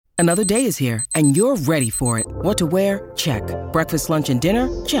Another day is here, and you're ready for it. What to wear? Check. Breakfast, lunch, and dinner?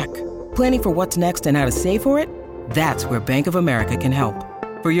 Check. Planning for what's next and how to save for it? That's where Bank of America can help.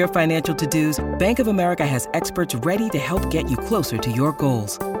 For your financial to-dos, Bank of America has experts ready to help get you closer to your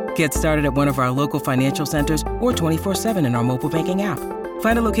goals. Get started at one of our local financial centers or 24/7 in our mobile banking app.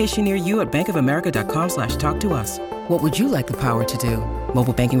 Find a location near you at bankofamerica.com/talktous. What would you like the power to do?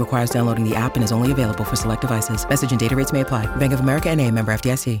 Mobile banking requires downloading the app and is only available for select devices. Message and data rates may apply. Bank of America N.A., member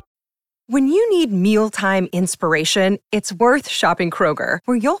FDIC. When you need mealtime inspiration, it's worth shopping Kroger,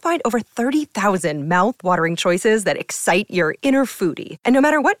 where you'll find over 30,000 mouth-watering choices that excite your inner foodie. And no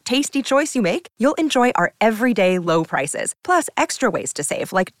matter what tasty choice you make, you'll enjoy our everyday low prices, plus extra ways to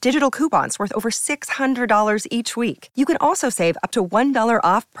save, like digital coupons worth over $600 each week. You can also save up to $1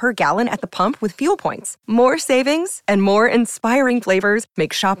 off per gallon at the pump with fuel points. More savings and more inspiring flavors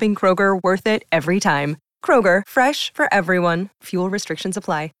make shopping Kroger worth it every time. Kroger, fresh for everyone. Fuel restrictions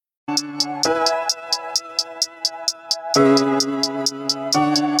apply.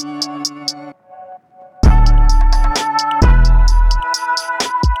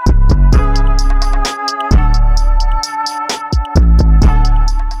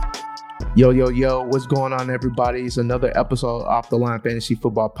 Yo, what's going on, everybody? It's another episode of Off the Line Fantasy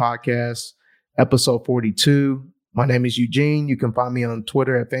Football Podcast, episode 42. My name is Eugene. You can find me on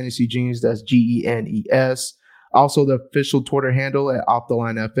Twitter at Fantasy Genes. That's GENES. Also, the official Twitter handle at Off the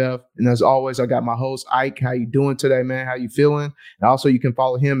Line FF. And as always, I got my host, Ike. How you doing today, man? How you feeling? And also, you can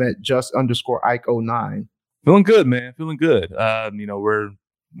follow him at just_Ike09. Feeling good, man. Feeling good.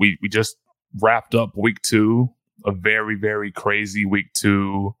 We just wrapped up week 2, a very, very crazy week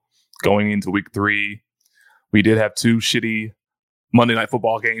 2 going into week 3. We did have 2 shitty Monday Night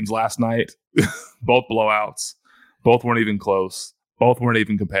Football games last night. Both blowouts. Both weren't even close. Both weren't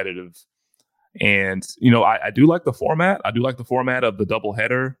even competitive. And, I do like the format. I do like the format of the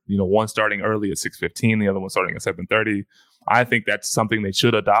doubleheader, one starting early at 6:15, the other one starting at 7:30. I think that's something they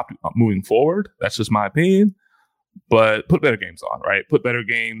should adopt moving forward. That's just my opinion. But put better games on, right? Put better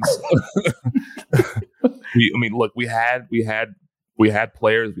games. Look, we had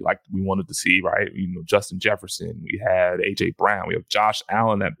players we wanted to see, right? Justin Jefferson. We had AJ Brown. We have Josh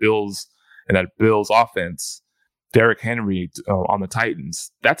Allen, that Bills offense. Derrick Henry on the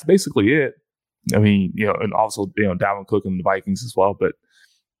Titans. That's basically it. And also, Dalvin Cook and the Vikings as well. But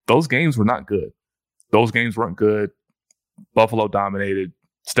those games were not good. Those games weren't good. Buffalo dominated.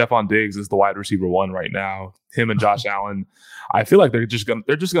 Stephon Diggs is the wide receiver 1 right now. Him and Josh Allen. I feel like they're just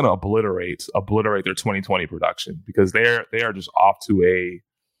gonna obliterate their 2020 production, because they are just off to a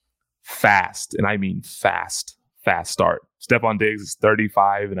fast, and I mean fast start. Stephon Diggs is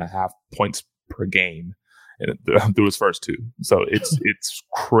 35.5 points per game through his first 2. So it's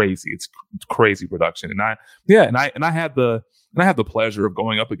crazy. It's crazy production. And I had the pleasure of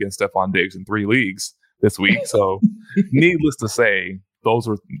going up against Stephon Diggs in 3 leagues this week. So needless to say, those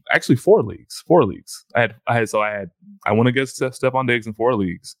were actually 4 leagues. I went against Stephon Diggs in 4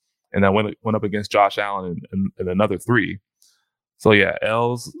 leagues, and I went up against Josh Allen in another 3. So yeah,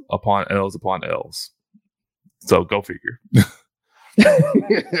 L's upon L's upon L's. So go figure.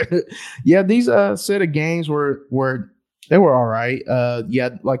 Yeah, these set of games were all right.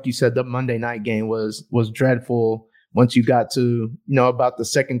 Like you said, the Monday night game was dreadful. Once you got to about the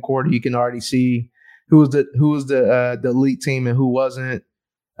second quarter, you can already see who was the elite team and who wasn't.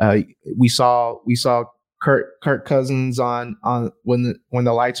 We saw Kirk Cousins on when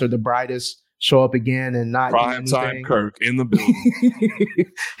the lights are the brightest show up again and not prime time Kirk in the building.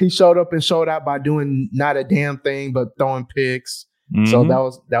 He showed up and showed out by doing not a damn thing but throwing picks. Mm-hmm. So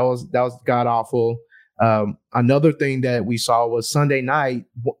that was god awful. Another thing that we saw was Sunday night.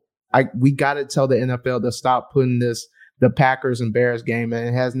 We got to tell the NFL to stop putting the Packers and Bears game, and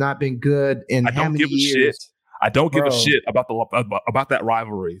it has not been good in how many years. I don't give a shit about that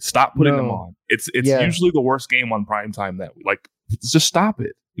rivalry. Stop putting them on. It's usually the worst game on primetime that week. Like, just stop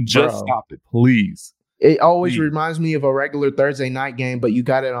it. Stop it, please. It always reminds me of a regular Thursday night game, but you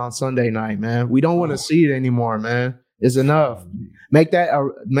got it on Sunday night, man. We don't want to see it anymore, man. It's enough. Make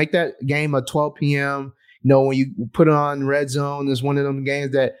that game at 12 p.m. When you put it on Red Zone, it's one of them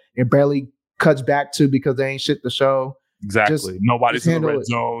games that it barely cuts back to because they ain't shit to show. Exactly. Nobody's in the Red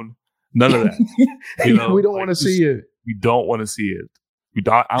Zone. None of that. We don't want to see it. We don't want to see it.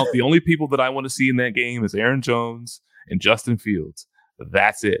 The only people that I want to see in that game is Aaron Jones and Justin Fields.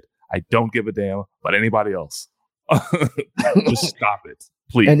 That's it. I don't give a damn about anybody else. Just stop it,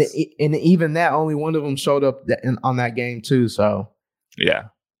 please. And even that, only one of them showed up on that game too. So yeah,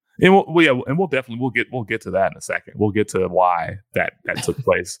 and we'll get to that in a second. We'll get to why that took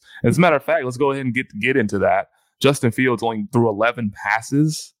place. As a matter of fact, let's go ahead and get into that. Justin Fields only threw 11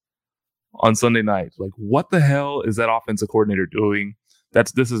 passes on Sunday night. Like, what the hell is that offensive coordinator doing?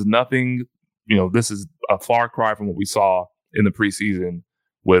 This is nothing. This is a far cry from what we saw in the preseason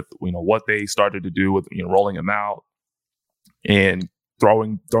with what they started to do with rolling him out and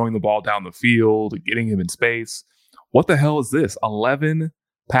throwing the ball down the field and getting him in space. What the hell is this? 11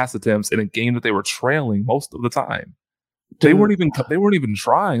 pass attempts in a game that they were trailing most of the time. They weren't even trying. They weren't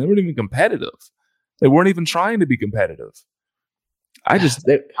even competitive. They weren't even trying to be competitive. I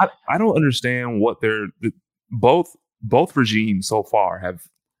don't understand what both regimes so far have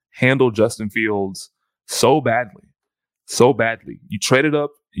handled Justin Fields so badly. You traded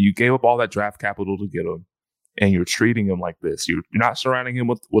up, you gave up all that draft capital to get him, and you're treating him like this. You're not surrounding him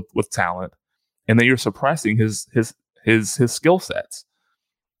with talent, and then you're suppressing his skill sets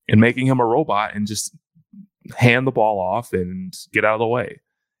and making him a robot and just hand the ball off and get out of the way.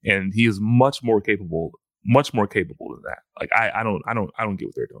 And he is much more capable than that. Like I don't get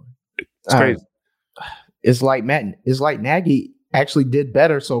what they're doing. It's crazy. It's like Nagy actually did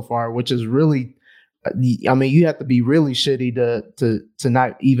better so far, which is really, I mean, you have to be really shitty to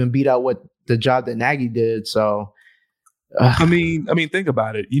not even beat out what the job that Nagy did. So, I mean, think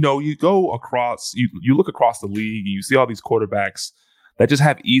about it. You go across, you look across the league, and you see all these quarterbacks that just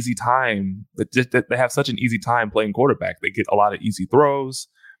have easy time. That they have such an easy time playing quarterback. They get a lot of easy throws.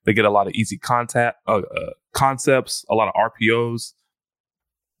 They get a lot of easy concepts, a lot of RPOs.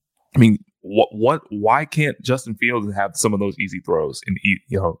 I mean, why can't Justin Fields have some of those easy throws and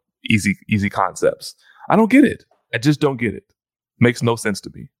easy concepts? I don't get it. I just don't get it. Makes no sense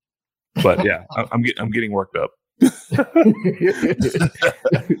to me. But yeah, I'm getting worked up.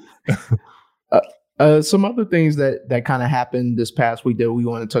 Some other things that kind of happened this past week that we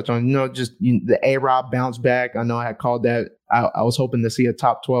want to touch on, the A-Rob bounce back. I know I had called that. I was hoping to see a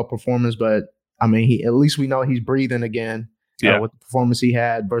top 12 performance, but I mean, at least we know he's breathing again with the performance he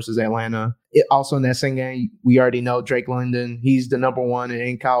had versus Atlanta. Also in that same game, we already know Drake London. He's the number one,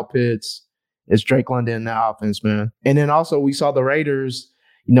 and Kyle Pitts. It's Drake London in that offense, man. And then also we saw the Raiders,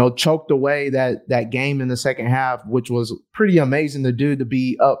 choked away that game in the second half, which was pretty amazing to do, to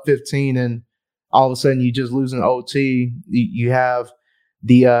be up 15 and all of a sudden you just lose an OT. You have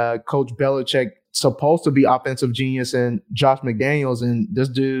the Coach Belichick supposed to be offensive genius and Josh McDaniels, and this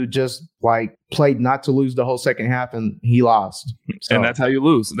dude just played not to lose the whole second half, and he lost. So, and that's how you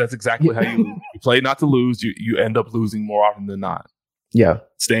lose. That's exactly how you lose. You play not to lose. You end up losing more often than not. Yeah.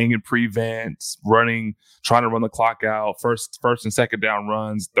 Staying in prevents, trying to run the clock out, first and second down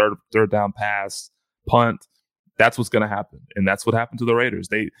runs, third down pass, punt. That's what's going to happen. And that's what happened to the Raiders.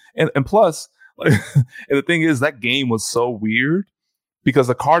 And plus, and the thing is, that game was so weird because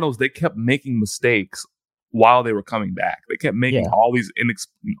the Cardinals, they kept making mistakes while they were coming back. They kept making all these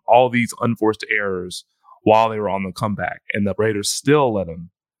unforced errors while they were on the comeback, and the Raiders still let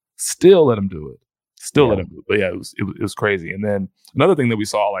them do it. Let him do it. But yeah, it was crazy. And then another thing that we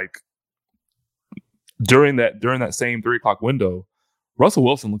saw, during that same 3:00 window, Russell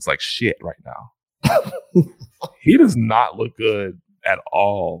Wilson looks like shit right now. He does not look good at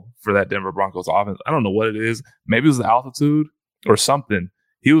all for that Denver Broncos offense. I don't know what it is. Maybe it was the altitude or something.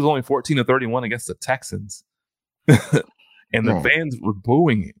 He was only 14-31 against the Texans. And the fans were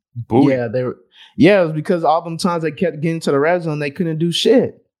booing it. Yeah, they were. Yeah, it was because all them times they kept getting to the red zone, they couldn't do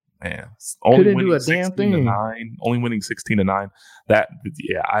shit. Man, couldn't do a damn thing. Only winning 16-9. That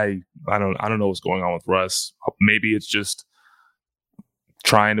I don't know what's going on with Russ. Maybe it's just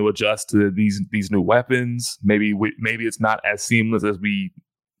trying to adjust to these new weapons. Maybe it's not as seamless as we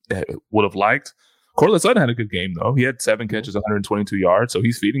would have liked. Courtland Sutton had a good game though. He had 7 catches, 122 yards. So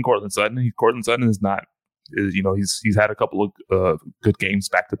he's feeding Courtland Sutton. Courtland Sutton is not. He's had a couple of good games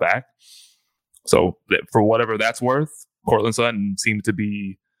back to back. So for whatever that's worth, Courtland Sutton seemed to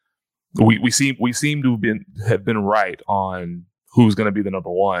be. We seem to have been right on who's going to be the number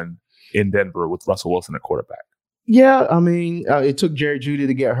one in Denver with Russell Wilson at quarterback. Yeah, I mean, it took Jerry Jeudy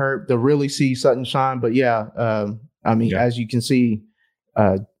to get hurt to really see Sutton shine. But as you can see,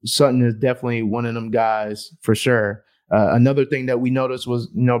 Sutton is definitely one of them guys for sure. Another thing that we noticed was,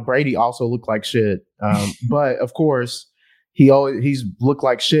 Brady also looked like shit. But of course, he's looked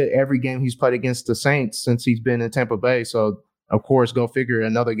like shit every game he's played against the Saints since he's been in Tampa Bay. So of course, go figure,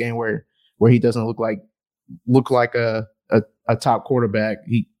 another game where he doesn't look like a top quarterback.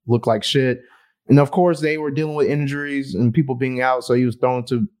 He looked like shit. And of course, they were dealing with injuries and people being out. So he was throwing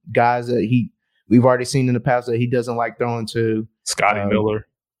to guys that we've already seen in the past that he doesn't like throwing to. Scotty Miller.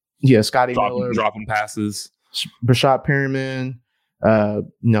 Yeah, Scotty Miller. Dropping passes. Brashad Perriman.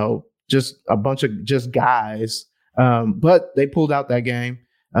 Just a bunch of just guys. But they pulled out that game.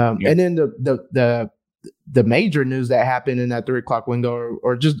 And then the the major news that happened in that 3 o'clock window,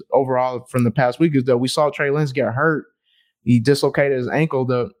 or just overall from the past week, is that we saw Trey Lance get hurt. He dislocated his ankle.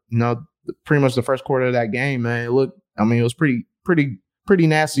 Pretty much the first quarter of that game, man. It was pretty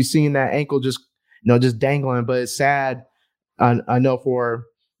nasty seeing that ankle just dangling. But it's sad. I know for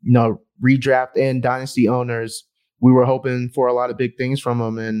redraft and dynasty owners, we were hoping for a lot of big things from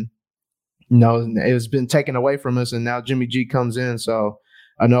him, and it's been taken away from us. And now Jimmy G comes in, so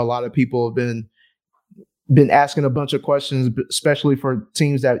I know a lot of people have been asking a bunch of questions, especially for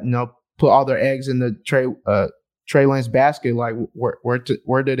teams that put all their eggs in the Trey Lance basket. Like where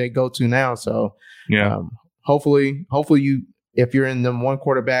do they go to now? So hopefully you, if you're in them one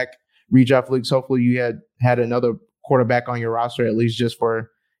quarterback redraft leagues, hopefully you had another quarterback on your roster, at least just for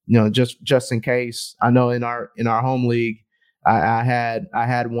just in case. I know in our home league, I had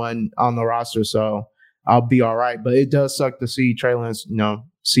one on the roster, so I'll be all right. But it does suck to see Trey Lance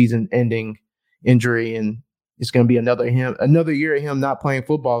season ending injury, and it's going to be another year of him not playing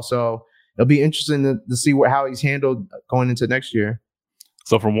football. So it'll be interesting to see how he's handled going into next year.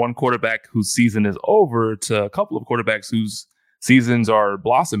 So from one quarterback whose season is over to a couple of quarterbacks whose seasons are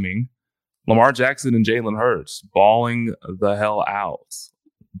blossoming, Lamar Jackson and Jalen Hurts balling the hell out.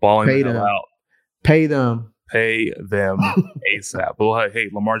 Pay them ASAP. Well, hey,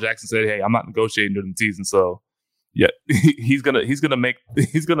 Lamar Jackson said, "Hey, I'm not negotiating during the season." So yeah, he's gonna make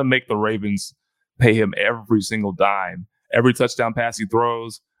the Ravens pay him every single dime, every touchdown pass he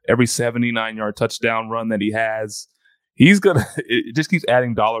throws, every 79-yard touchdown run that he has. It just keeps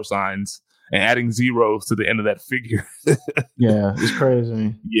adding dollar signs and adding zeros to the end of that figure. Yeah, it's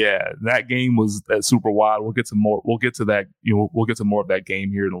crazy. Yeah, that game was super wild. We'll get to more. We'll get to that. We'll get to more of that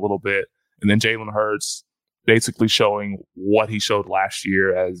game here in a little bit. And then Jalen Hurts basically showing what he showed last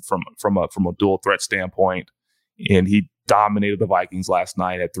year as from a dual threat standpoint, and he dominated the Vikings last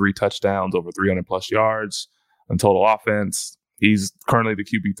night at 3 touchdowns, over 300 plus yards on total offense. He's currently the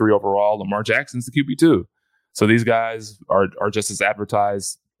QB3 overall. Lamar Jackson's the QB2. So these guys are just as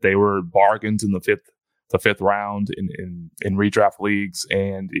advertised. They were bargains in the fifth round in redraft leagues.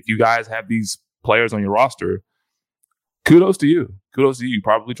 And if you guys have these players on your roster, kudos to you. You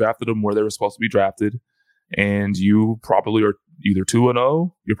probably drafted them where they were supposed to be drafted, and you probably are either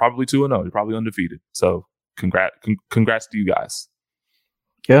 2-0. You're probably 2-0. You're probably undefeated. So congrats to you guys.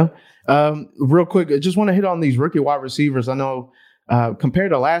 Yeah. Real quick, I just want to hit on these rookie wide receivers. I know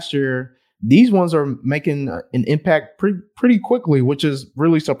compared to last year, these ones are making an impact pretty quickly, which is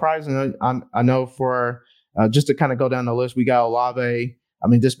really surprising. I know for just to kind of go down the list, we got Olave. I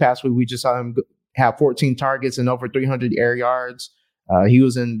mean, this past week, we just saw him have 14 targets and over 300 air yards. He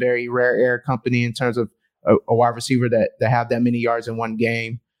was in very rare air company in terms of a wide receiver that have that many yards in one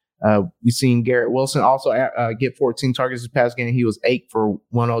game. We've seen Garrett Wilson also get 14 targets this past game. He was 8 for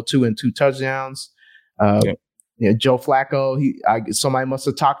 102 and 2 touchdowns. Joe Flacco, somebody must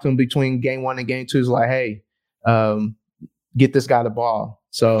have talked to him between game 1 and game 2. He's like, hey, get this guy the ball.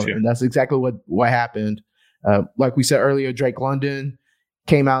 So and that's exactly what happened. Like we said earlier, Drake London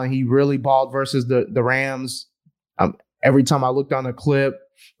came out and he really balled versus the Rams. Every time I looked on a clip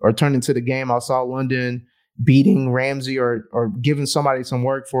or turned into the game, I saw London beating Ramsey or giving somebody some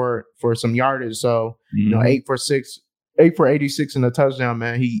work for some yardage. So 8 for 86 in a touchdown,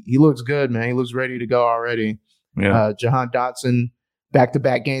 man. He looks good, man. He looks ready to go already. Yeah. Jahan Dotson,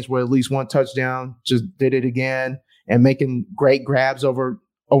 back-to-back games with at least 1 touchdown, just did it again and making great grabs over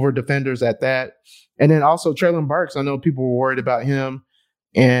defenders at that. And then also Treylon Burks, I know people were worried about him,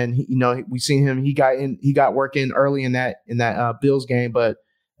 and we seen him. He got work in early in that Bills game, but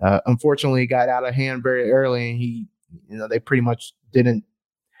unfortunately got out of hand very early, and they pretty much didn't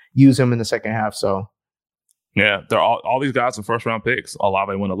use him in the second half. So yeah, they're all these guys are first-round picks.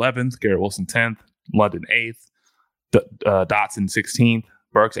 Olave went 11th, Garrett Wilson 10th, London 8th. Dotson 16th,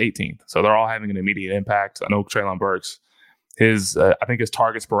 Burks 18th. So they're all having an immediate impact. I know Treylon Burks, I think his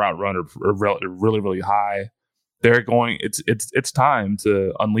targets per route run are really, really high. They're going. It's time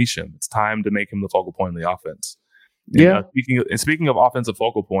to unleash him. It's time to make him the focal point of the offense. Yeah. Speaking of offensive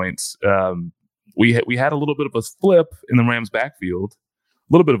focal points, we had a little bit of a flip in the Rams' backfield.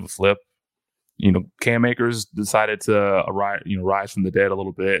 A little bit of a flip. Cam Akers decided to rise from the dead a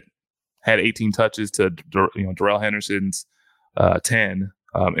little bit. Had 18 touches to Darrell Henderson's 10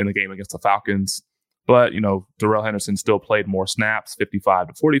 in the game against the Falcons. But, Darrell Henderson still played more snaps, 55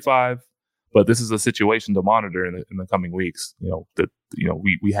 to 45. But this is a situation to monitor in the coming weeks.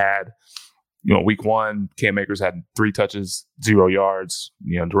 We had, week 1, Cam Akers had 3 touches, 0 yards.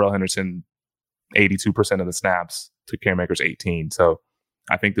 Darrell Henderson, 82% of the snaps to Cam Akers 18. So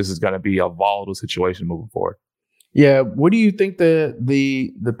I think this is going to be a volatile situation moving forward. Yeah. What do you think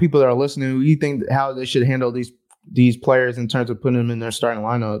the people that are listening? What do you think how they should handle these players in terms of putting them in their starting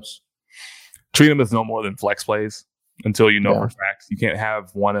lineups? Treat them as no more than flex plays until you know Yeah. for facts. You can't have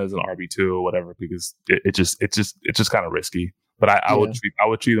one as an RB2 or whatever because it's just kind of risky. But I would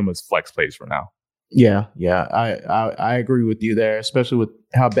treat them as flex plays for now. Yeah, I agree with you there, especially with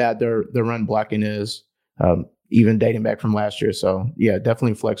how bad their run blocking is, even dating back from last year. So yeah,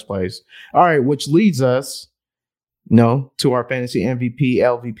 definitely flex plays. All right, which leads us, to our fantasy MVP,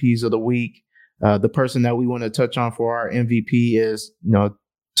 LVPs of the week. The person that we want to touch on for our MVP is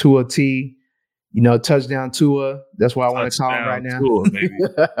Tua T. Touchdown Tua. That's why I want to call him right now.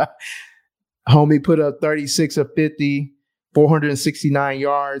 Tua, Homie put up 36 of 50. 469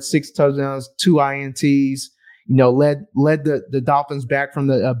 yards, 6 touchdowns, 2 INTs. Led the Dolphins back from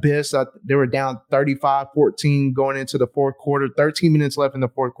the abyss. They were down 35-14 going into the fourth quarter. 13 minutes left in the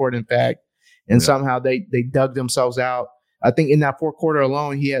fourth quarter, in fact, and somehow they dug themselves out. I think in that fourth quarter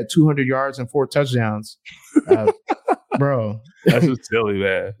alone, he had 200 yards and 4 touchdowns. Bro, that's just silly,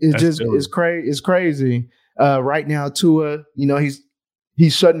 man. It's crazy. Right now, Tua, he's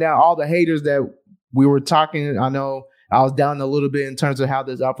shutting down all the haters that we were talking. I know. I was down a little bit in terms of how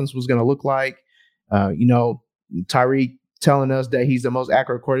this offense was going to look like. Tyreek telling us that he's the most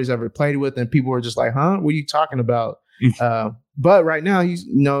accurate quarterback he's ever played with, and people were just like, "Huh? What are you talking about?" But right now, he's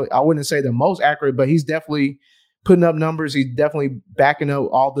I wouldn't say the most accurate, but he's definitely putting up numbers. He's definitely backing up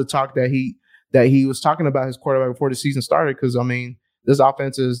all the talk that he was talking about his quarterback before the season started. Because this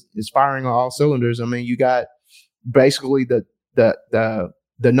offense is firing on all cylinders. You got basically the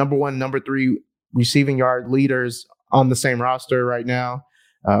number 1, number 3 receiving yard leaders on the same roster right now.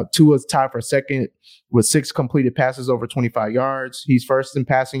 Tua's tied for second with 6 completed passes over 25 yards. He's first in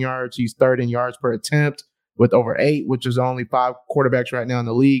passing yards. He's third in yards per attempt with over 8, which is only 5 quarterbacks right now in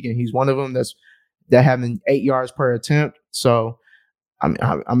the league, and he's one of them that having 8 yards per attempt. So,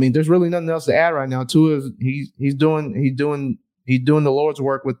 there's really nothing else to add right now. Tua he's doing the Lord's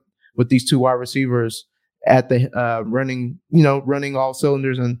work with these 2 wide receivers at the running all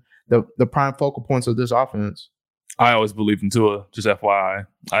cylinders and the prime focal points of this offense. I always believed in Tua, just FYI.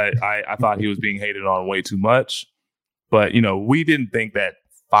 I thought he was being hated on way too much. But, we didn't think that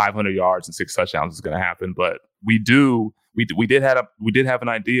 500 yards and 6 touchdowns was going to happen. But we did have an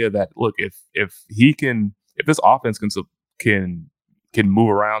idea that, look, if this offense can move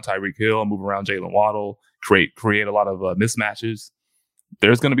around Tyreek Hill, move around Jalen Waddle, create a lot of mismatches,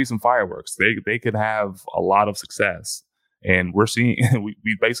 there's going to be some fireworks. They could have a lot of success. And we're seeing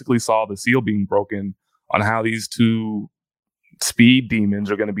we basically saw the seal being broken on how these 2 speed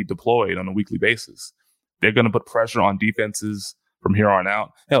demons are going to be deployed on a weekly basis. They're going to put pressure on defenses from here on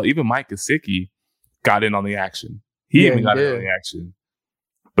out. Hell, even Mike Gesicki got in on the action. He got in on the action.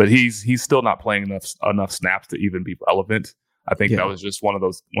 But he's still not playing enough snaps to even be relevant. I think that was just one of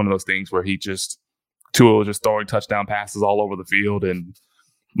those things where Tua was just throwing touchdown passes all over the field, and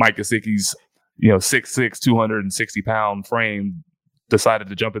Mike Gesicki's 6'6", 260-pound frame decided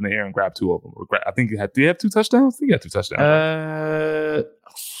to jump in the air and grab 2 of them. I think did he have 2 touchdowns? I think he had 2 touchdowns.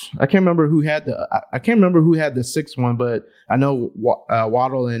 I can't remember who had the 6th one, but I know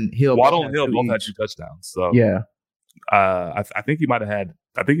Waddle and Hill. Waddle and Hill both had 2 touchdowns. So yeah, I think he might have had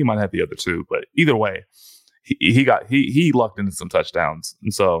the other 2, but either way, he lucked into some touchdowns.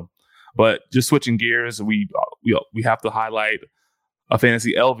 And so, but just switching gears, we have to highlight a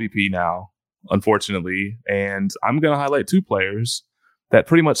fantasy LVP now, unfortunately, and I'm going to highlight 2 players that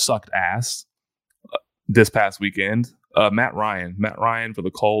pretty much sucked ass this past weekend. Matt Ryan for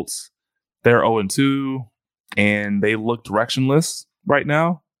the Colts. They're 0-2, and they look directionless right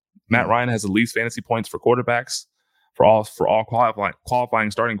now. Matt Ryan has the least fantasy points for quarterbacks for all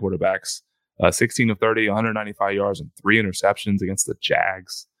qualifying starting quarterbacks. 16 of 30, 195 yards, and 3 interceptions against the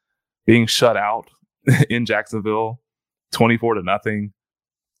Jags. Being shut out in Jacksonville, 24-0.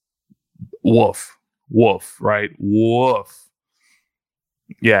 Woof, right? Woof.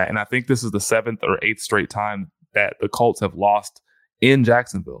 Yeah, and I think this is the 7th or 8th straight time that the Colts have lost in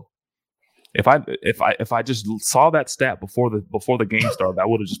Jacksonville. If I just saw that stat before the game started, I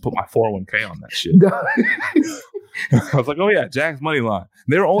would have just put my 401k on that shit. I was like, oh yeah, Jags money line.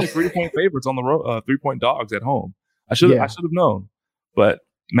 They were only 3-point favorites on the road, 3-point dogs at home. I should have known. But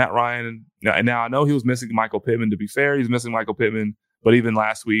Matt Ryan, now I know he was missing Michael Pittman. To be fair, he's missing Michael Pittman. But even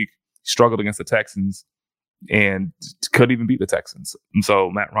last week, he struggled against the Texans and couldn't even beat the Texans. And so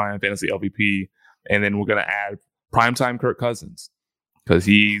Matt Ryan, fantasy LVP, and then we're gonna add primetime Kirk Cousins because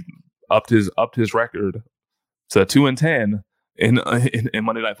he upped his record to 2-10 in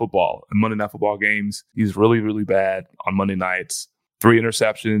Monday Night Football. In Monday Night Football games, he's really, really bad on Monday nights. 3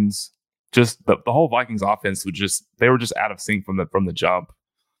 interceptions, just the whole Vikings offense they were just out of sync from the jump.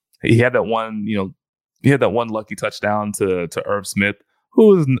 He had that one, lucky touchdown to Irv Smith,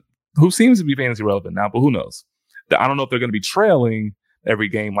 who seems to be fantasy relevant now, but who knows? I don't know if they're going to be trailing every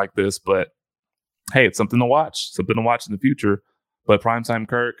game like this, but hey, it's something to watch in the future. But Primetime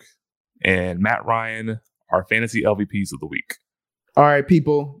Kirk and Matt Ryan are fantasy LVPs of the week. All right,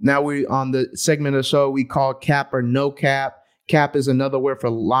 people. Now we on the segment of the show we call Cap or No Cap. Cap is another word for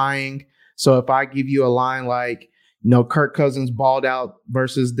lying. So if I give you a line like, Kirk Cousins balled out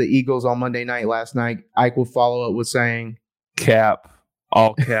versus the Eagles on Monday night last night, Ike will follow up with saying, Cap,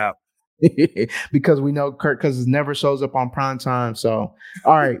 all cap. Because we know Kirk Cousins never shows up on prime time. So,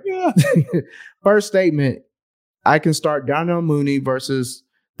 all right. First statement, I can start Darnell Mooney versus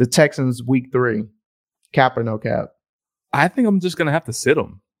the Texans week 3. Cap or no cap? I think I'm just going to have to sit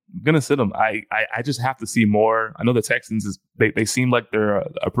him. I'm going to sit him. I just have to see more. I know the Texans, they seem like they're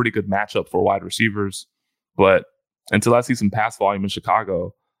a pretty good matchup for wide receivers. But until I see some pass volume in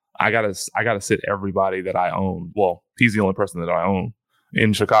Chicago, I gotta sit everybody that I own. Well, he's the only person that I own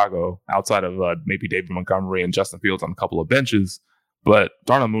in Chicago outside of maybe David Montgomery and Justin Fields on a couple of benches. But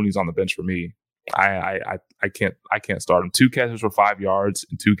Darnell Mooney's on the bench for me. I can't start him. 2 catches for 5 yards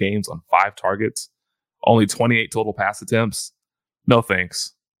in 2 games on 5 targets. Only 28 total pass attempts. No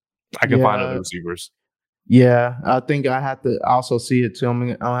thanks. I can find other receivers. Yeah, I think I have to also see it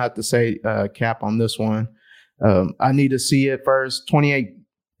too. I'll have to say cap on this one. I need to see it first. 28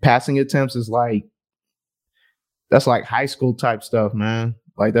 passing attempts is that's like high school type stuff, man.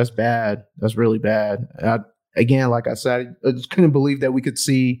 Like that's bad. That's really bad. Again, like I said, I just couldn't believe that we could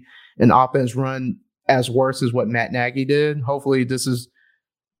see an offense run as worse as what Matt Nagy did. Hopefully this is,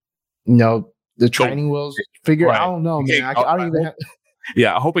 the training wheels figure. Right. I don't know, man. I don't even have.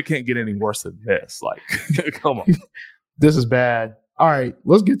 Yeah, I hope it can't get any worse than this. Like, come on. This is bad. All right,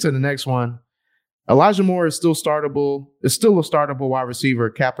 let's get to the next one. Elijah Moore is still startable. Is still a startable wide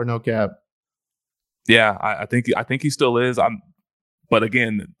receiver, cap or no cap? Yeah, I think he still is. But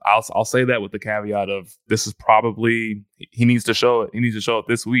again, I'll say that with the caveat of this is probably he needs to show it. He needs to show it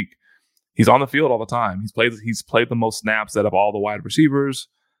this week. He's on the field all the time. He's played the most snaps out of all the wide receivers,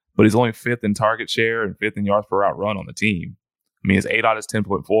 but he's only 5th in target share and 5th in yards per route run on the team. I mean, his ADOT is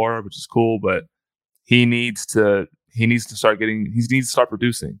 10.4, which is cool, but he needs to start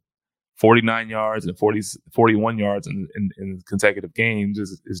producing. 49 yards and 41 yards in consecutive games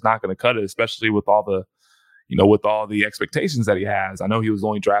is not going to cut it, especially with all the expectations that he has. I know he was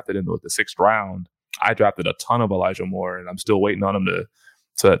only drafted in the 6th round. I drafted a ton of Elijah Moore, and I'm still waiting on him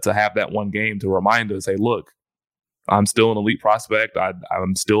to have that one game to remind us, hey, look, I'm still an elite prospect.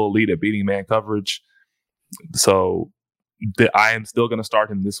 I'm still elite at beating man coverage. So I am still going to start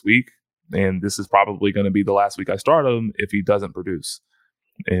him this week, and this is probably going to be the last week I start him if he doesn't produce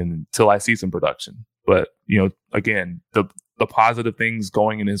until I see some production. But, again, the positive things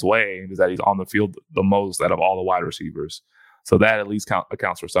going in his way is that he's on the field the most out of all the wide receivers. So that at least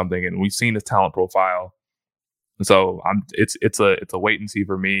accounts for something. And we've seen his talent profile. So it's a wait and see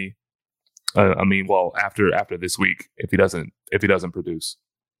for me. After this week, if he doesn't produce.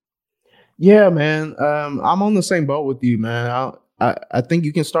 Yeah, man. I'm on the same boat with you, man. I think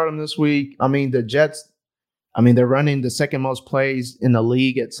you can start him this week. I mean, the Jets, they're running the second most plays in the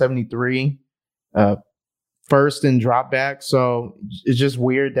league at 73, first in dropback. So it's just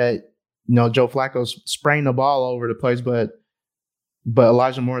weird that, Joe Flacco's spraying the ball all over the place, but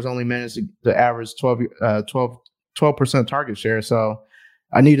Elijah Moore's only managed to average 12% target share. So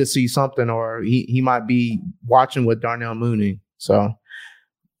I need to see something, or he might be watching with Darnell Mooney. So,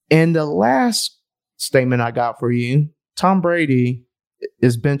 and the last statement I got for you, Tom Brady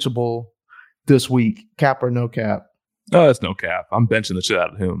is benchable this week, cap or no cap? No, it's no cap. I'm benching the shit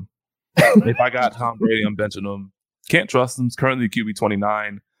out of him. If I got Tom Brady, I'm benching him. Can't trust him. He's currently QB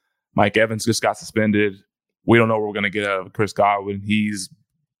 29. Mike Evans just got suspended. We don't know what we're going to get out of Chris Godwin. He's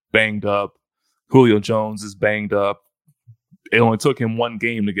banged up. Julio Jones is banged up. It only took him one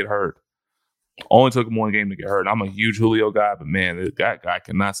game to get hurt. I'm a huge Julio guy, but man, that guy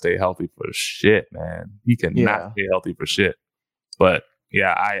cannot stay healthy for shit, man. He cannot stay healthy for shit. But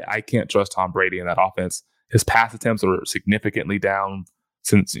yeah, I can't trust Tom Brady in that offense. His pass attempts are significantly down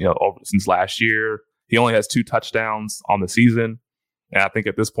since last year. He only has 2 touchdowns on the season. And I think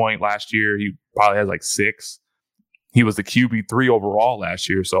at this point last year, he probably has like 6. He was the QB3 overall last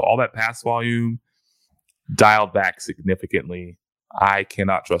year. So all that pass volume dialed back significantly. I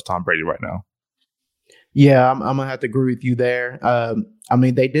cannot trust Tom Brady right now. Yeah, I'm going to have to agree with you there.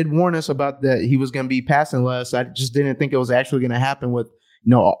 They did warn us about that he was going to be passing less. I just didn't think it was actually going to happen with,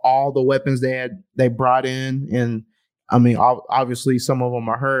 all the weapons they brought in. And obviously some of them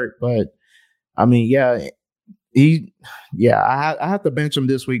are hurt, but I mean, I have to bench him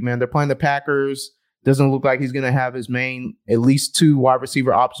this week, man. They're playing the Packers. Doesn't look like he's going to have his main, at least 2 wide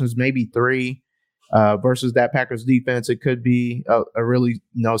receiver options, maybe 3, versus that Packers defense. It could be a really,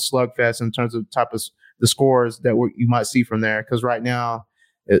 slugfest in terms of the scores that you might see from there. Because right now,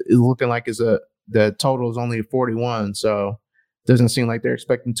 it's looking like the total is only 41. So it doesn't seem like they're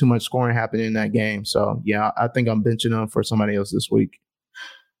expecting too much scoring happening in that game. So, yeah, I think I'm benching him for somebody else this week.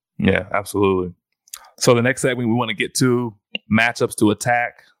 Yeah, absolutely. So the next segment we want to get to, matchups to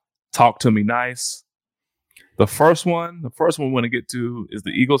attack. Talk to me nice. The first one we want to get to is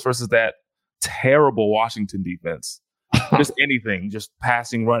the Eagles versus that terrible Washington defense. Just anything, just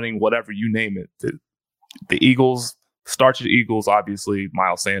passing, running, whatever, you name it. The Eagles, start your Eagles, obviously,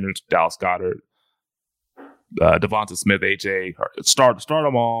 Miles Sanders, Dallas Goedert, Devonta Smith, AJ. Start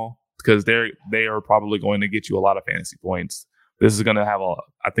them all because they are probably going to get you a lot of fantasy points. This is going to have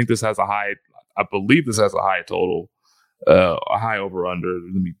I believe this has a high total, a high over-under.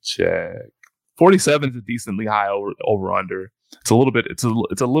 Let me check. 47 is a decently high over-under. It's a little bit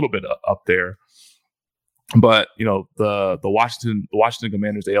up there. But, the Washington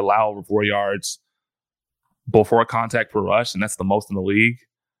Commanders, they allow over 4 yards before contact per rush, and that's the most in the league,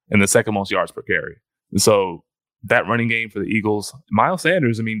 and the second most yards per carry. And so that running game for the Eagles, Miles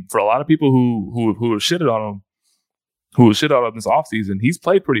Sanders, I mean, for a lot of people who have shitted on him, this offseason, he's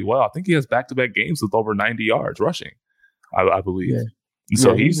played pretty well. I think he has back-to-back games with over 90 yards rushing, I believe. Yeah. And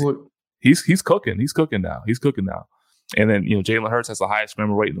so he's cooking. He's cooking now. And then, Jalen Hurts has the highest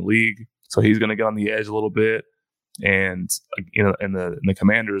scramble rate in the league, so he's going to get on the edge a little bit. And, and the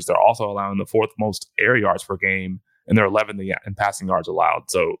Commanders, they're also allowing the 4th most air yards per game, and they're 11th in passing yards allowed.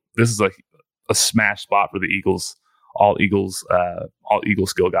 So this is a smash spot for the Eagles. All Eagles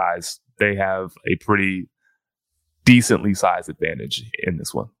skill guys. They have a pretty decently sized advantage in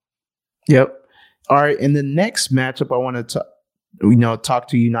this one. Yep. All right. And the next matchup I want to talk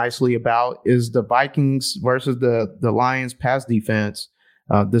to you nicely about is the Vikings versus the Lions pass defense.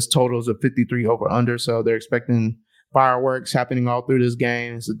 This total is a 53 over under, so they're expecting fireworks happening all through this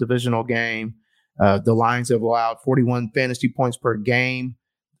game. It's a divisional game. The Lions have allowed 41 fantasy points per game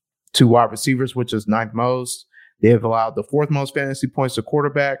to wide receivers, which is 9th most. They have allowed the 4th most fantasy points to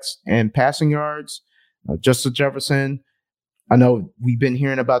quarterbacks and passing yards. Justin Jefferson, I know we've been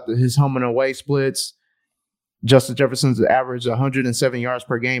hearing about his home and away splits. Justin Jefferson's average 107 yards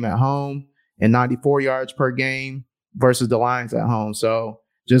per game at home and 94 yards per game versus the Lions at home. So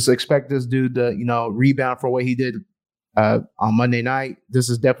just expect this dude to, rebound for what he did on Monday night. This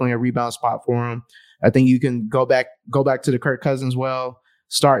is definitely a rebound spot for him. I think you can go back to the Kirk Cousins well.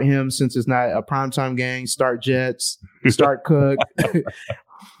 Start him since it's not a primetime game. Start Jets. Start Cook.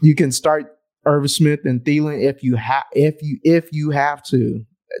 You can start Irv Smith and Thielen if you have to.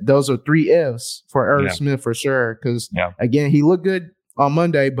 Those are 3 ifs for Irv Smith for sure. Because again, he looked good on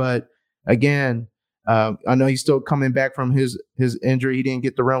Monday, but again, I know he's still coming back from his injury. He didn't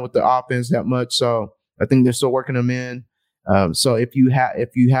get to run with the offense that much, so I think they're still working him in. So if you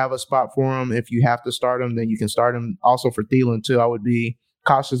have a spot for him, if you have to start him, then you can start him. Also for Thielen too, I would be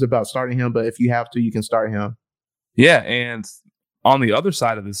cautious about starting him, but if you have to, you can start him. Yeah, and on the other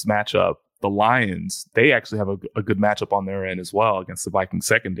side of this matchup, the Lions, they actually have a good matchup on their end as well against the Vikings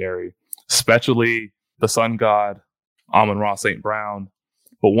secondary, especially the Sun God, Amon-Ra St. Brown.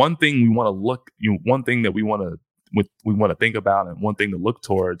 But one thing we want to think about, and one thing to look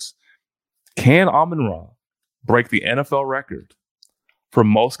towards, can Amon-Ra break the NFL record for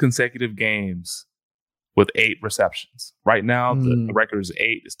most consecutive games with 8 receptions? Right now, the record is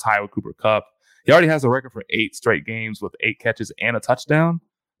 8. It's tied with Cooper Kupp. He already has a record for 8 straight games with 8 catches and a touchdown.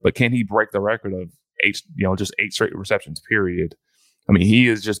 But can he break the record of 8 straight receptions, period? I mean, he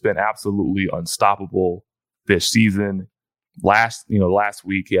has just been absolutely unstoppable this season. Last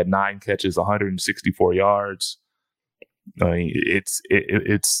week he had 9 catches, 164 yards. I mean, it's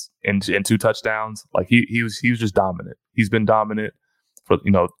and 2 touchdowns. Like he was just dominant. He's been dominant for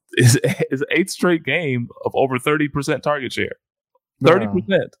his 8th straight game of over 30% target share.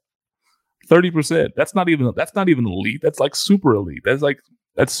 30%. 30%. That's not even elite. That's like super elite.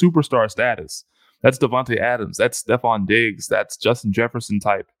 That's superstar status. That's Devontae Adams. That's Stephon Diggs. That's Justin Jefferson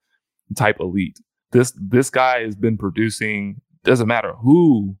type elite. This guy has been producing. Doesn't matter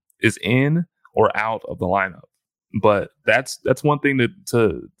who is in or out of the lineup, but that's one thing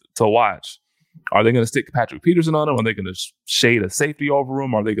to watch. Are they going to stick Patrick Peterson on him? Are they going to shade a safety over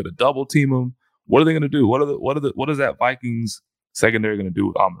him? Are they going to double team him? What are they going to do? What is that Vikings secondary going to do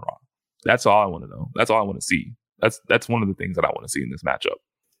with Amon-Ra? That's all I want to know. That's all I want to see. That's one of the things that I want to see in this matchup.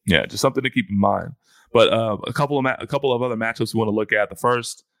 Yeah, just something to keep in mind. But a couple of other matchups we want to look at. The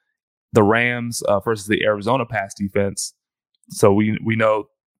first, the Rams versus the Arizona pass defense. So we know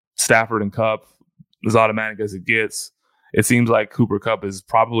Stafford and Kupp, as automatic as it gets. It seems like Cooper Kupp is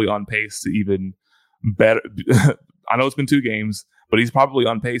probably on pace to even better. I know it's been 2 games, but he's probably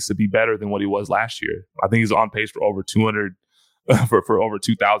on pace to be better than what he was last year. I think he's on pace for over 200, for over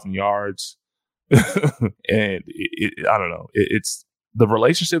 2,000 yards. And I don't know. It's the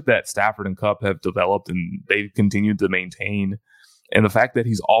relationship that Stafford and Kupp have developed and they've continued to maintain. And the fact that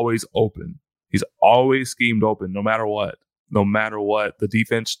he's always open. He's always schemed open, no matter what. No matter what, the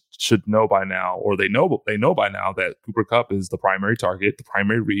defense should know by now, or they know by now that Cooper Kupp is the primary target, the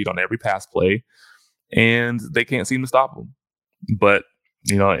primary read on every pass play, and they can't seem to stop him. But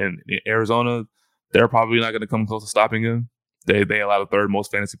in Arizona, they're probably not going to come close to stopping him. They allow the 3rd most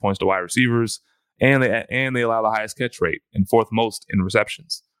fantasy points to wide receivers, and they allow the highest catch rate and 4th most in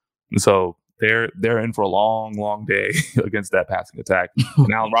receptions. And so they're in for a long, long day against that passing attack.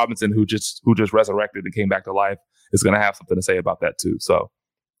 And Allen Robinson, who just resurrected and came back to life, is going to have something to say about that too. So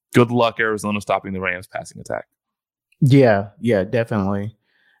good luck, Arizona, stopping the Rams passing attack. Yeah, definitely.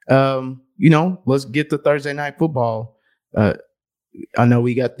 Let's get to Thursday night football. I know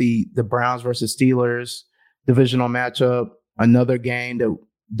we got the Browns versus Steelers divisional matchup. Another game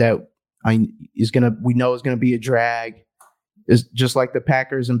that we know is gonna be a drag. It's just like the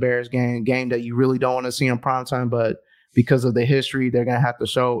Packers and Bears game that you really don't want to see on primetime, but because of the history, they're gonna have to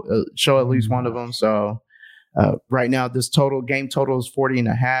show at least one of them. So right now, this game total is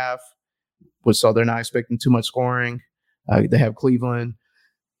 40.5, so they're not expecting too much scoring. They have Cleveland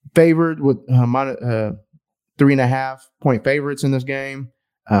favored with 3.5 point favorites in this game.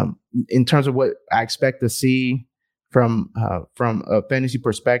 In terms of what I expect to see from a fantasy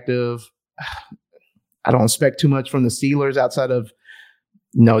perspective, I don't expect too much from the Steelers outside of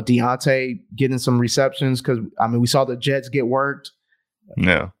Deontay getting some receptions, because we saw the Jets get worked.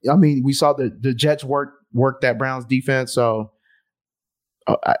 Yeah, we saw the Jets work that Browns defense. So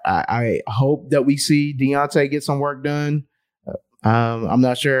I hope that we see Deontay get some work done. I'm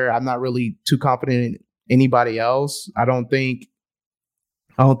not sure. I'm not really too confident in anybody else. I don't think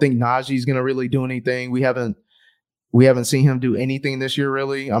Najee's going to really do anything. We haven't seen him do anything this year,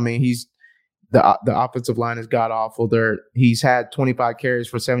 really. He's the offensive line is god awful. He's had 25 carries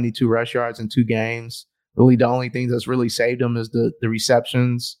for 72 rush yards in 2 games. Really, the only thing that's really saved him is the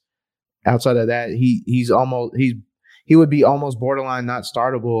receptions. Outside of that, he would be almost borderline not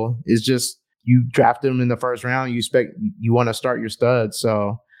startable. It's just you draft him in the 1st round, you want to start your studs.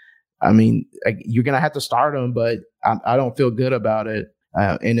 So, you're gonna have to start him, but I don't feel good about it.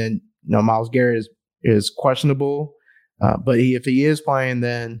 And then Myles Garrett is questionable, but if he is playing,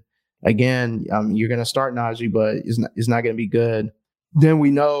 then again, you're gonna start Najee, but it's not gonna be good. Then we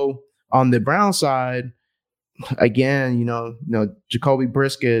know on the Brown side, again, Jacoby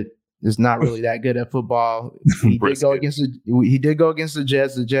Brissett is not really that good at football. He did go against the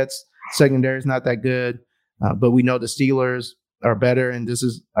Jets. The Jets secondary is not that good, but we know the Steelers are better. And this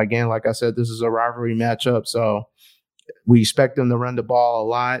is, again, like I said, this is a rivalry matchup. So we expect them to run the ball a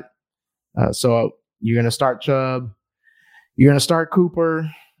lot. So you're going to start Chubb. You're going to start Cooper.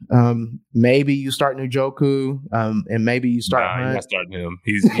 Maybe you start Njoku, and maybe you start Hunt. You're not starting him.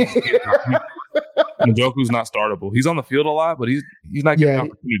 Njoku's not startable. He's on the field a lot, but he's not getting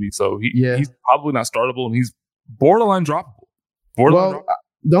opportunity. So he's probably not startable, and he's borderline droppable.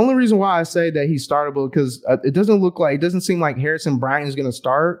 The only reason why I say that he's startable because it doesn't seem like Harrison Bryant is going to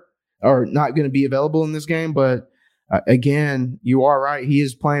start or not going to be available in this game. But again, you are right. He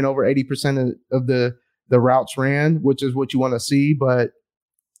is playing over 80% of the routes ran, which is what you want to see. But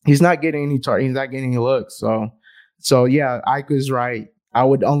he's not getting any target. He's not getting any looks. So yeah, Ike is right. I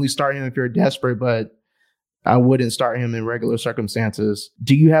would only start him if you're desperate, but I wouldn't start him in regular circumstances.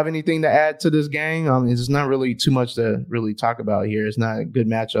 Do you have anything to add to this game? It's not really too much to really talk about here. It's not a good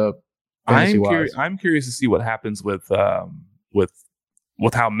matchup. I'm curious to see what happens with how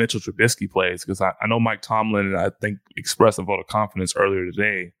Mitchell Trubisky plays, because I know Mike Tomlin, I think, expressed a vote of confidence earlier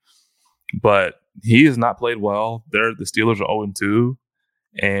today, but he has not played well. The Steelers are 0-2,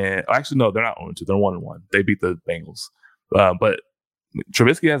 and actually no, they're not 0-2. They're 1-1. They beat the Bengals, but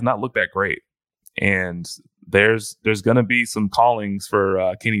Trubisky has not looked that great, and there's going to be some callings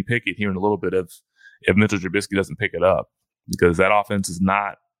for Kenny Pickett here in a little bit if Mitchell Trubisky doesn't pick it up, because that offense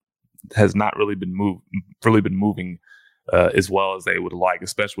has not really been moving as well as they would like,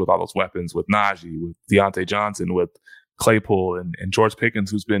 especially with all those weapons, with Najee, with Deontay Johnson, with Claypool, and George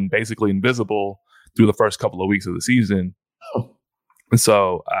Pickens, who's been basically invisible through the first couple of weeks of the season. Oh.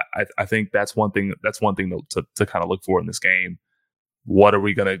 So I think that's one thing to kind of look for in this game. What are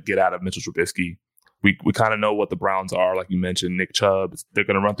we going to get out of Mitchell Trubisky? we kind of know what the Browns are. Like you mentioned, Nick Chubb. They're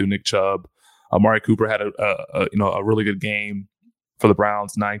going to run through Nick Chubb. Amari Cooper had a really good game for the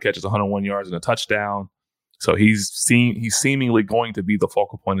Browns. 9 catches, 101 yards, and a touchdown. So he's seemingly going to be the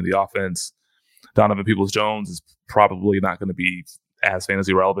focal point of the offense. Donovan Peoples-Jones is probably not going to be as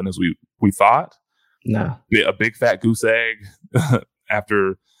fantasy relevant as we thought. No, a big fat goose egg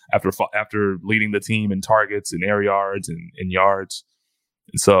after leading the team in targets and air yards and yards.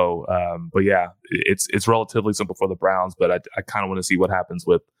 So, but yeah, it's relatively simple for the Browns, but I kind of want to see what happens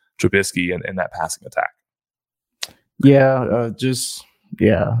with Trubisky and that passing attack. Yeah,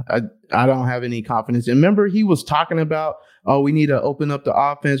 I don't have any confidence. And remember, he was talking about, we need to open up the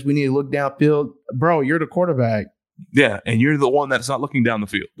offense. We need to look downfield. Bro, you're the quarterback. Yeah, and you're the one that's not looking down the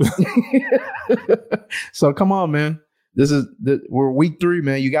field. So come on, man. We're week 3,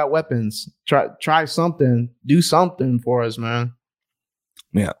 man. You got weapons. Try something. Do something for us, man.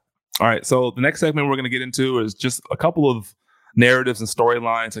 Yeah. All right. So the next segment we're going to get into is just a couple of narratives and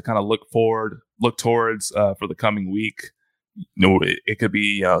storylines to kind of look towards for the coming week. It could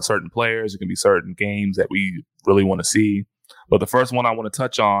be certain players, it can be certain games that we really want to see. But the first one I want to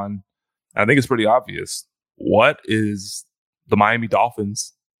touch on, I think it's pretty obvious. What is the Miami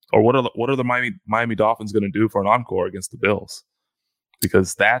Dolphins, or what are the Miami Dolphins going to do for an encore against the Bills?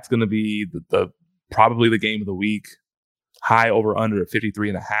 Because that's going to be the probably the game of the week. High over under at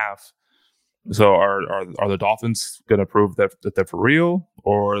 53.5. So are the Dolphins going to prove that they're for real,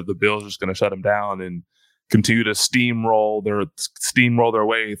 or are the Bills just going to shut them down and continue to steamroll their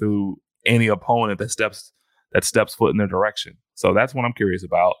way through any opponent that steps foot in their direction? So that's what I'm curious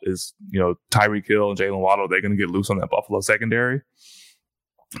about is, Tyreek Hill and Jalen Waddle, they're going to get loose on that Buffalo secondary.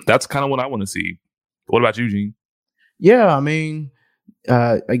 That's kind of what I want to see. What about you, Gene? Yeah, I mean,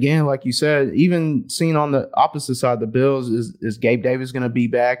 again, like you said, even seen on the opposite side, the Bills, is Gabe Davis going to be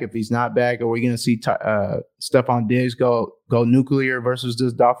back? If he's not back, are we going to see Stephon Diggs go nuclear versus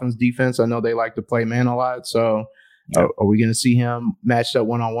this Dolphins defense? I know they like to play man a lot, so are we going to see him matched up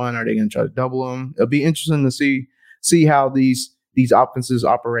one-on-one? Are they going to try to double him? It'll be interesting to see how these offenses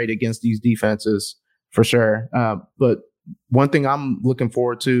operate against these defenses for sure. But one thing I'm looking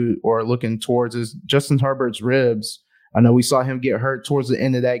forward to or looking towards is Justin Herbert's ribs. I know we saw him get hurt towards the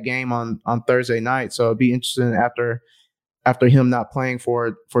end of that game on Thursday night. So it'd be interesting after him not playing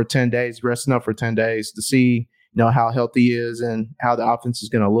for 10 days, resting up for 10 days, to see, how healthy he is and how the offense is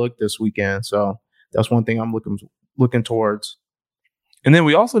going to look this weekend. So that's one thing I'm looking towards. And then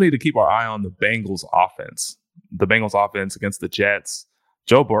we also need to keep our eye on the Bengals offense. The Bengals offense against the Jets.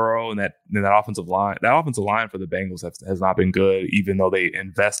 Joe Burrow and that offensive line. That offensive line for the Bengals has not been good, even though they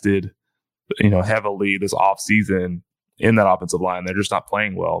invested, heavily this offseason in that offensive line. They're just not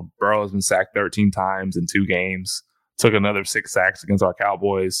playing well. Burrow has been sacked 13 times in 2 games. Took another 6 sacks against our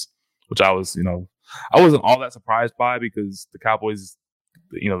Cowboys, which I wasn't all that surprised by, because the Cowboys,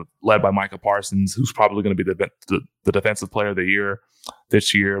 led by Micah Parsons, who's probably going to be the defensive player of the year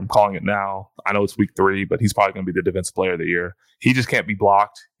this year. I'm calling it now. I know it's week 3, but he's probably going to be the defensive player of the year. He just can't be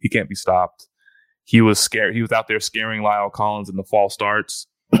blocked. He can't be stopped. He was scared. He was out there scaring Lyle Collins in the false starts.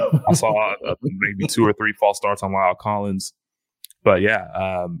 I saw maybe 2 or 3 false starts on Lyle Collins. But yeah,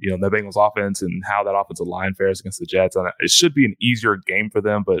 the Bengals offense and how that offensive line fares against the Jets. And it should be an easier game for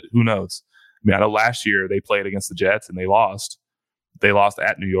them, but who knows? I mean, I know last year they played against the Jets and they lost. They lost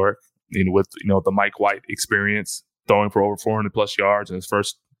at New York, with the Mike White experience, throwing for over 400 plus yards in his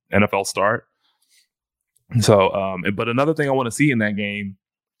first NFL start. So, but another thing I want to see in that game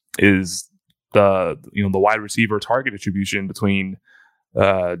is the wide receiver target distribution between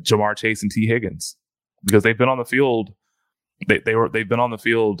Jamar Chase and T. Higgins, because they've been on the field. They've been on the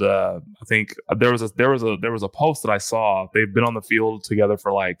field. I think there was a post that I saw. They've been on the field together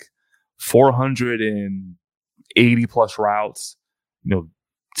for like 480 plus routes.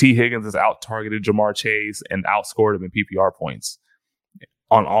 T. Higgins has out targeted Jamar Chase and outscored him in PPR points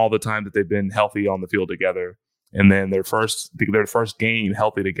on all the time that they've been healthy on the field together. And then their first game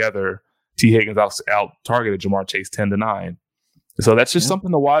healthy together, T. Higgins out targeted Jamar Chase 10-9. So that's just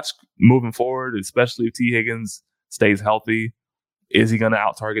something to watch moving forward, especially if T. Higgins stays healthy. Is he going to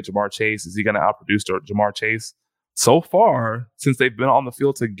out target Jamar Chase? Is he going to outproduce Jamar Chase? So far, since they've been on the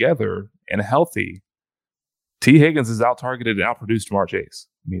field together and healthy, T. Higgins has out targeted and outproduced Jamar Chase.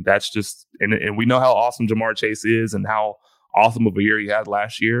 I mean, that's just, and we know how awesome Jamar Chase is and how awesome of a year he had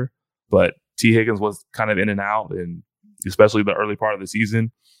last year. But T. Higgins was kind of in and out, and especially the early part of the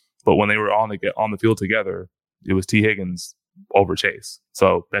season. But when they were on the field together, it was T. Higgins over Chase.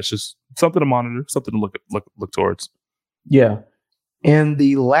 So that's just something to monitor, something to look towards. Yeah. And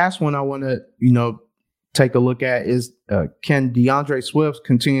the last one I want to, take a look at is can DeAndre Swift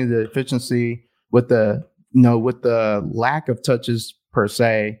continue the efficiency with the with the lack of touches per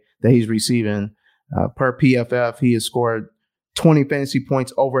se that he's receiving. Per PFF, he has scored 20 fantasy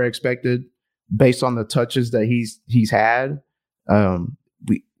points over expected based on the touches that he's had,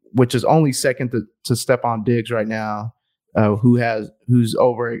 which is only second to Stephon Diggs right now, who's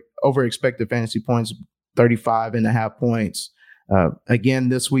over expected fantasy points, 35.5 points. Again,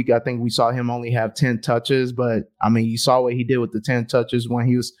 this week, I think we saw him only have 10 touches, but I mean, you saw what he did with the 10 touches when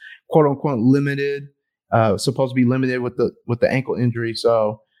he was quote unquote limited, supposed to be limited with the ankle injury.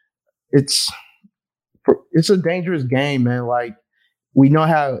 So it's a dangerous game, man. Like, we know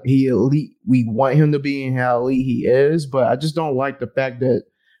how elite we want him to be and how elite he is, but I just don't like the fact that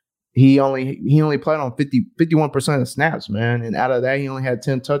he only played on 51% of snaps, man. And out of that, he only had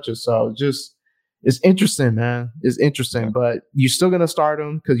 10 touches. So it's interesting, man. It's interesting, but you're still going to start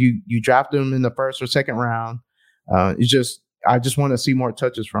him because you drafted him in the first or second round. I just want to see more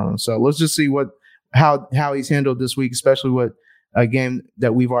touches from him. So let's just see how he's handled this week, especially with a game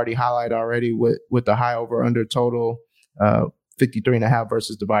that we've already highlighted already with the high over under total 53.5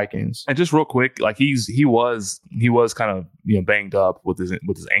 versus the Vikings. And just real quick, like he was kind of banged up with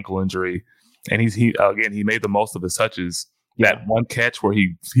his ankle injury, and he made the most of his touches. Yeah. That one catch where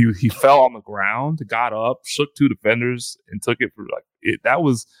he fell on the ground, got up, shook two defenders, and took it for that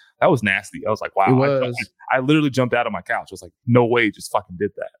was nasty. I was like, wow. I literally jumped out of my couch. I was like, no way, he just fucking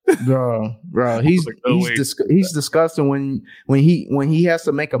did that. Bro, he's disgusting when he has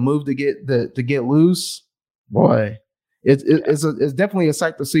to make a move to get loose. Boy, it's definitely a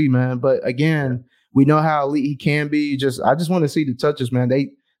sight to see, man. But again, we know how elite he can be. I just want to see the touches, man.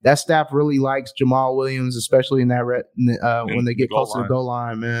 That staff really likes Jamal Williams, especially in that when they get close to the goal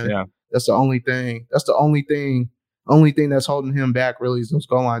line, man. Yeah, that's the only thing. That's the only thing that's holding him back, really, is those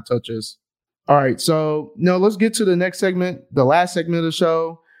goal line touches. All right, so let's get to the next segment, the last segment of the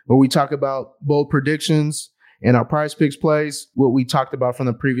show, where we talk about bold predictions and our Prize Picks plays, what we talked about from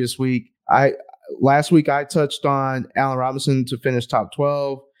the previous week. Last week I touched on Allen Robinson to finish top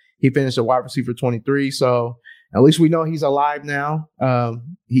 12. He finished at wide receiver 23, so at least we know he's alive now.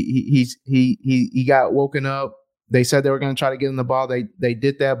 He got woken up. They said they were going to try to get him the ball. They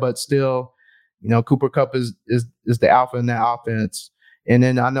did that, but still, Cooper Kupp is the alpha in that offense. And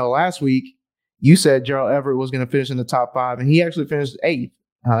then I know last week you said Gerald Everett was going to finish in the top 5, and he actually finished 8th,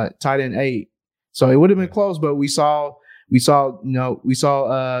 tight end 8. So it would have been close, but we saw Dallas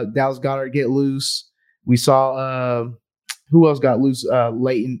Goedert get loose. We saw who else got loose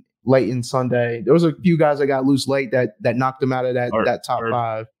late in Sunday. There was a few guys that got loose late that knocked him out of that top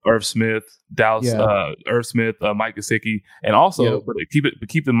 5. Irv Smith, Dallas, Irv Smith, Mike Gesicki, and also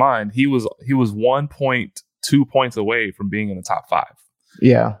keep in mind he was 1.2 points away from being in the top 5.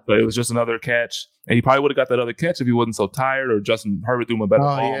 Yeah, but it was just another catch, and he probably would have got that other catch if he wasn't so tired, or Justin Herbert threw him a better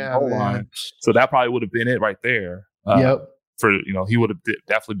ball on the goal line. So that probably would have been it right there. For he would have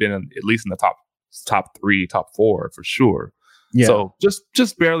definitely been at least in the top 3, top 4 for sure. Yeah. So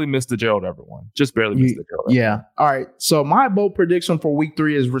just barely missed the Gerald Everett one. Just barely missed the Gerald Everett. Yeah. All right. So my bold prediction for week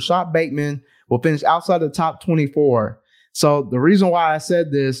 3 is Rashad Bateman will finish outside the top 24. So the reason why I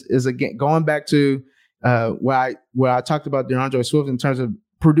said this is, again, going back to where I talked about DeAndre Swift in terms of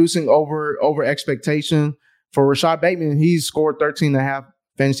producing over expectation. For Rashad Bateman, he's scored 13.5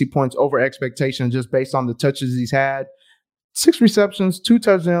 fantasy points over expectation just based on the touches he's had. 6 receptions, 2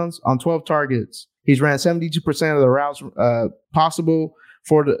 touchdowns on 12 targets. He's ran 72% of the routes possible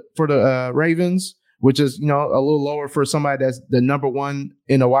for the Ravens, which is a little lower for somebody that's the number 1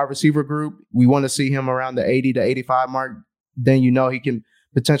 in a wide receiver group. We want to see him around the 80 to 85 mark. Then he can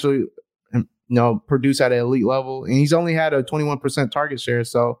potentially produce at an elite level. And he's only had a 21% target share.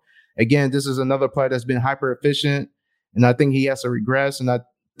 So again, this is another player that's been hyper efficient, and I think he has to regress. And I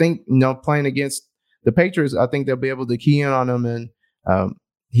think playing against the Patriots, I think they'll be able to key in on him, and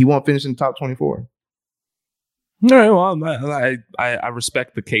he won't finish in the top 24. No, well, I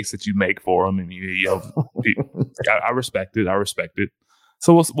respect the case that you make for him, and I respect it. I respect it.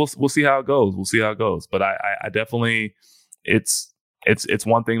 So we'll see how it goes. We'll see how it goes. But I definitely, it's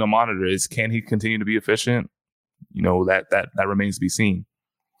one thing to monitor is, can he continue to be efficient? That remains to be seen.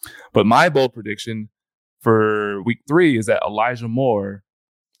 But my bold prediction for week 3 is that Elijah Moore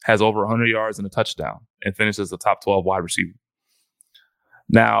has over 100 yards and a touchdown and finishes the top 12 wide receiver.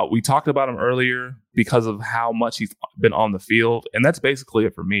 Now, we talked about him earlier because of how much he's been on the field, and that's basically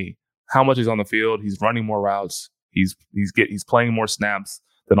it for me. How much he's on the field, he's running more routes, he's playing more snaps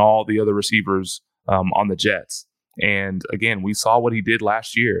than all the other receivers on the Jets. And again, we saw what he did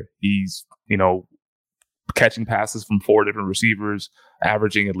last year. He's catching passes from 4 different receivers,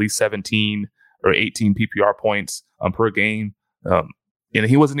 averaging at least 17 or 18 PPR points per game. And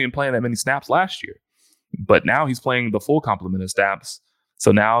he wasn't even playing that many snaps last year. But now he's playing the full complement of snaps.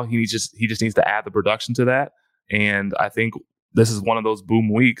 So now he just needs to add the production to that. And I think this is one of those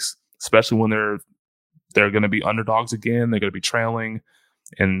boom weeks, especially when they're going to be underdogs again. They're going to be trailing,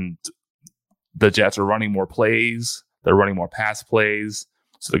 and the Jets are running more plays. They're running more pass plays.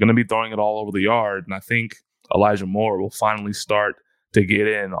 So they're going to be throwing it all over the yard. And I think Elijah Moore will finally start to get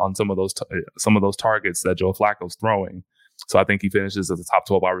in on some of those targets that Joe Flacco's throwing. So I think he finishes as a top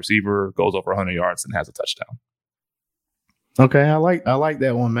 12 wide receiver, goes over 100 yards, and has a touchdown. Okay, I like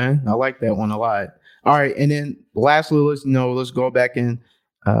that one, man. I like that one a lot. All right, and then lastly, let's go back and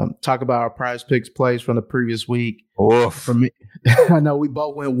talk about our Prize Picks plays from the previous week. Wolf. For me, I know we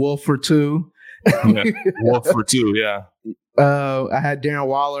both went Wolf for 2. Yeah, Wolf for 2, yeah. I had Darren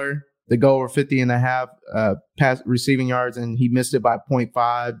Waller to go over 50.5 pass receiving yards, and he missed it by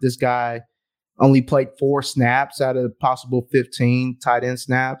 0.5. This guy only played 4 snaps out of possible 15 tight end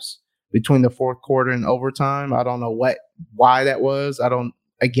snaps between the fourth quarter and overtime. I don't know why that was.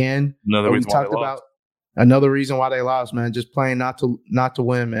 Another reason why they lost, man. Just playing not to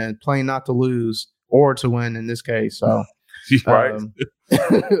win, man. Playing not to lose or to win in this case. So, right.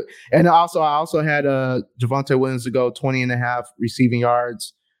 And I also had Javonte Williams to go 20.5 receiving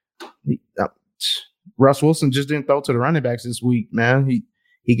yards. Russ Wilson just didn't throw to the running backs this week, man.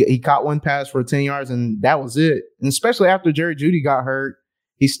 He caught one pass for 10 yards, and that was it. And especially after Jerry Jeudy got hurt,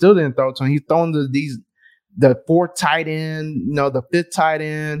 he still didn't throw to him. He's throwing to the 4th tight end, the 5th tight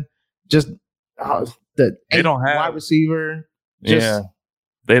end, just the 8th wide receiver. Yeah,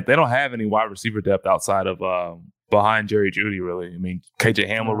 they don't have any wide receiver depth outside of behind Jerry Jeudy, really. I mean, KJ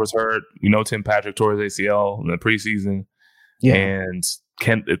Hamler was hurt. Tim Patrick tore his ACL in the preseason. Yeah, and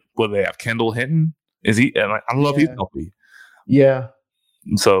they have Kendall Hinton? Is he? I don't know if he's healthy. Yeah.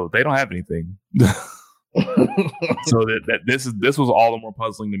 So they don't have anything. So this was all the more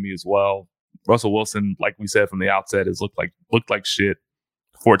puzzling to me as well. Russell Wilson, like we said from the outset, looked like shit.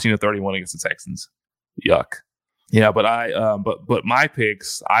 14-31 against the Texans. Yuck. Yeah, but but my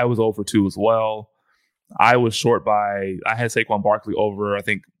picks, I was 0 for 2 as well. I was short I had Saquon Barkley over, I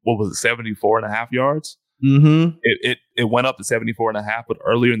think, 74.5 yards? Mm-hmm. It went up to 74.5, but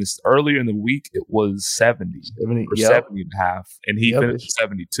earlier in the week it was 70 or 70.5, and he finished at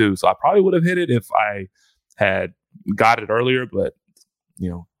 72. So I probably would have hit it if I had got it earlier, but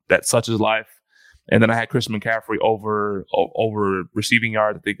that's such is life. And then I had Christian McCaffrey over receiving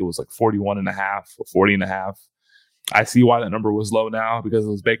yards. I think it was like 41.5 or 40.5. I see why that number was low now, because it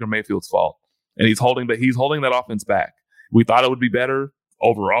was Baker Mayfield's fault, and he's holding that offense back. We thought it would be better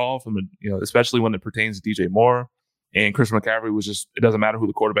overall, especially when it pertains to DJ Moore. And Christian McCaffrey was it doesn't matter who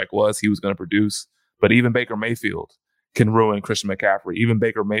the quarterback was, he was going to produce. But even Baker Mayfield can ruin Christian McCaffrey. Even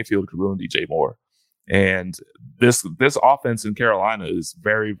Baker Mayfield could ruin DJ Moore. And this offense in Carolina is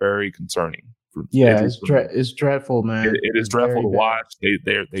very, very concerning. Yeah, it's dreadful, man. It is dreadful to watch.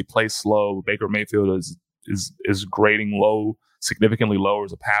 They play slow. Baker Mayfield is grading low, significantly low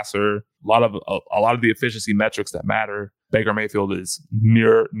as a passer. A lot of the efficiency metrics that matter, Baker Mayfield is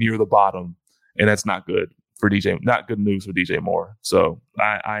near the and that's not good for DJ. Not good news for DJ Moore. So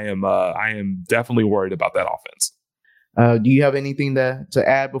I am definitely worried about that offense. Do you have anything to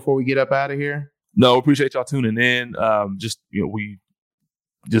add before we get up out of here? No, appreciate y'all tuning in.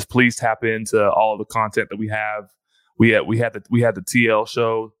 Just please tap into all of the content that we have. We had the TL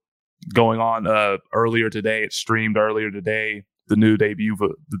show going on earlier today. It streamed earlier today. The new debut,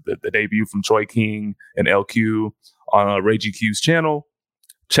 the debut from Troy King and LQ on Ray GQ's channel.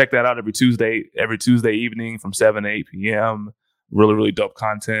 Check that out every Tuesday evening from 7 to 8 p.m. Really, really dope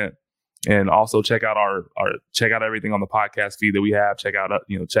content. And also check out check out everything on the podcast feed that we have. Check out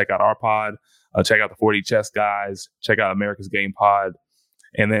our pod. Check out the 40 Chess Guys. Check out America's Game Pod.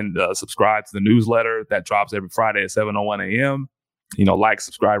 And then subscribe to the newsletter that drops every Friday at 7:01 a.m. Like,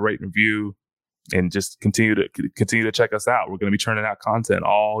 subscribe, rate, and review, and just continue to check us out. We're going to be churning out content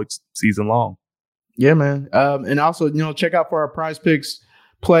all season long. Yeah, man. And also, check out for our Prize Picks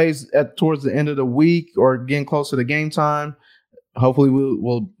plays towards the end of the week or getting close to the game time. Hopefully,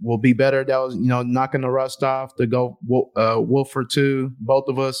 we'll be better. That was knocking the rust off to go Wolf for 2, both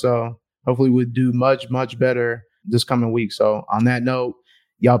of us. So hopefully, we'll do much better this coming week. So on that note,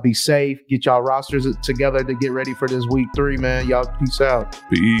 y'all be safe. Get y'all rosters together to get ready for this week 3, man. Y'all peace out.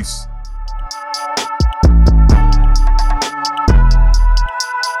 Peace.